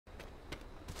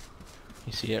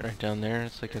You see it right down there?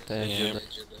 It's like at the edge of the...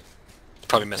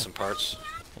 Probably missing parts.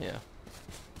 Yeah.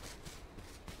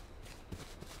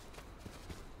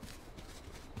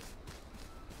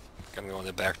 Gonna go in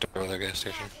the back door of the gas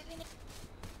station.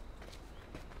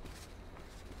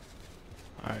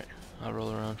 Alright, I'll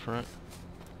roll around front.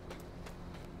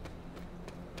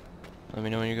 Let me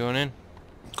know when you're going in.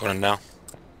 Going in now.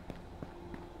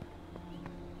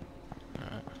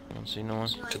 Alright, I don't see no one.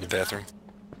 To the bathroom.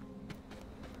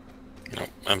 Nope,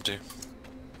 empty.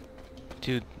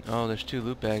 Oh, there's 2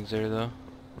 loot bags there though.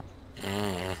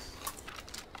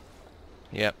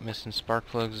 Yep, missing spark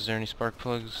plugs. Is there any spark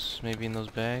plugs maybe in those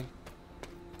bags?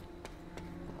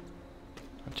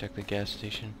 I'll check the gas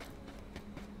station.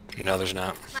 No, there's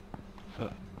not.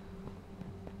 Fuck.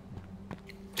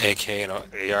 AK and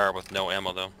AR with no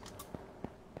ammo though.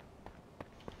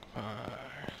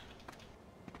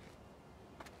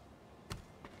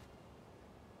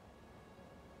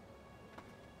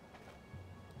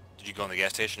 Did you go in the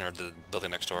gas station or the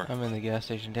building next door? I'm in the gas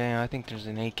station. Dang, I think there's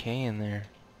an AK in there.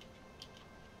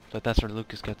 But that's where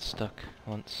Lucas got stuck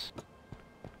once.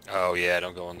 Oh yeah,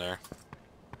 don't go in there.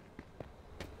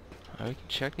 Oh, we can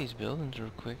check these buildings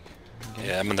real quick.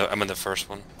 Yeah, I'm in the first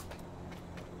one.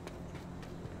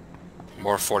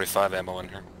 More 45 ammo in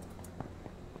here.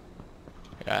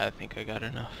 Yeah, I think I got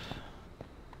enough.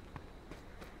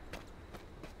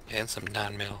 Yeah, and some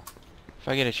non-metal. If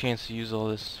I get a chance to use all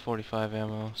this 45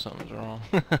 ammo, something's wrong.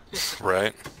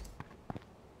 Right.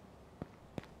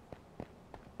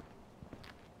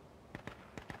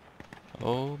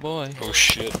 Oh boy. Oh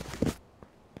shit.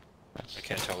 I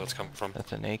can't tell where that's coming from.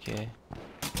 That's an AK.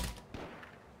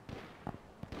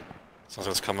 Sounds like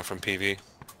it's coming from PV.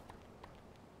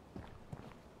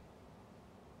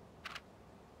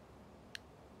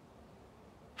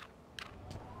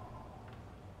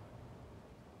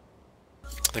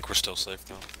 I think we're still safe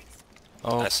though.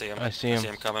 Oh, I see him. I see him. I see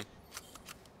him coming.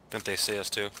 I think they see us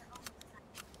too.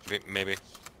 Maybe.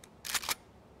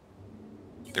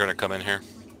 They're gonna come in here.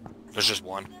 There's just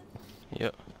one.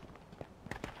 Yep.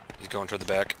 He's going toward the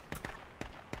back.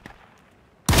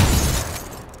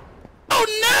 Oh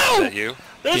no! Is that you?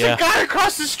 There's Yeah. a guy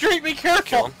across the street, be Kill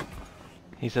careful! him.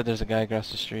 He said there's a guy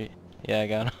across the street. Yeah, I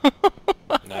got him.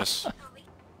 Nice.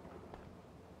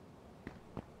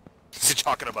 Is he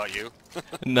talking about you?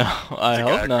 No, I The guy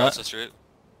hope across not. the street?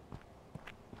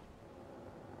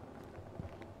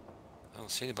 I don't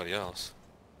see anybody else.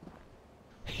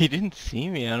 He didn't see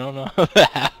me. I don't know how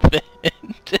that happened.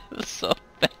 It was so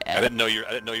bad. I didn't know you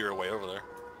were way over there.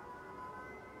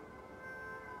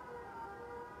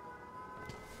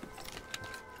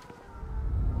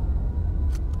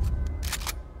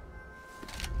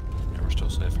 Yeah, we're still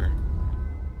safe here.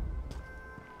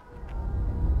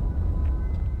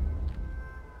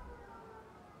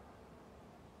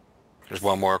 There's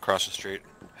one more across the street,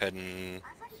 heading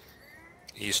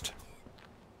east.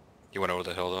 He went over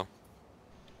the hill though.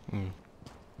 Hmm.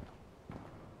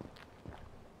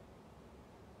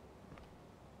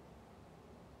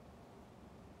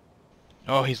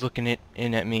 Oh, he's looking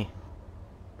in at me.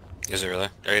 Is it really?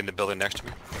 Are you in the building next to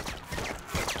me?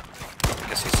 I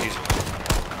guess he sees you.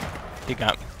 He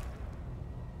got me.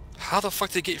 How the fuck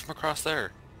did he get you from across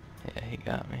there? Yeah, he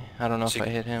got me. I don't know if I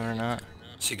hit him or not.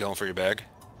 Is he going for your bag?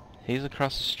 He's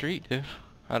across the street, dude.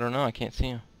 I don't know. I can't see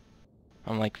him.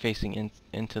 I'm like facing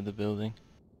into the building.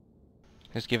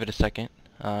 Just give it a second.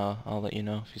 I'll let you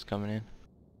know if he's coming in.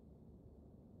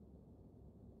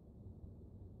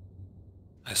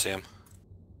 I see him.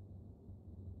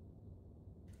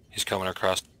 He's coming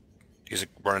across. He's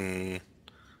running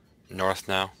north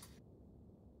now.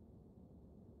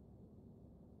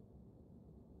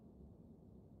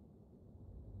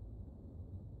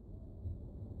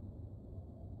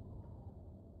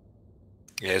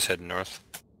 Yeah, he's heading north.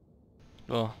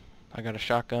 Well, I got a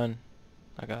shotgun.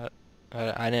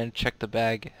 I didn't check the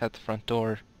bag at the front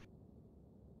door.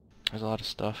 There's a lot of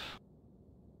stuff.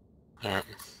 Alright.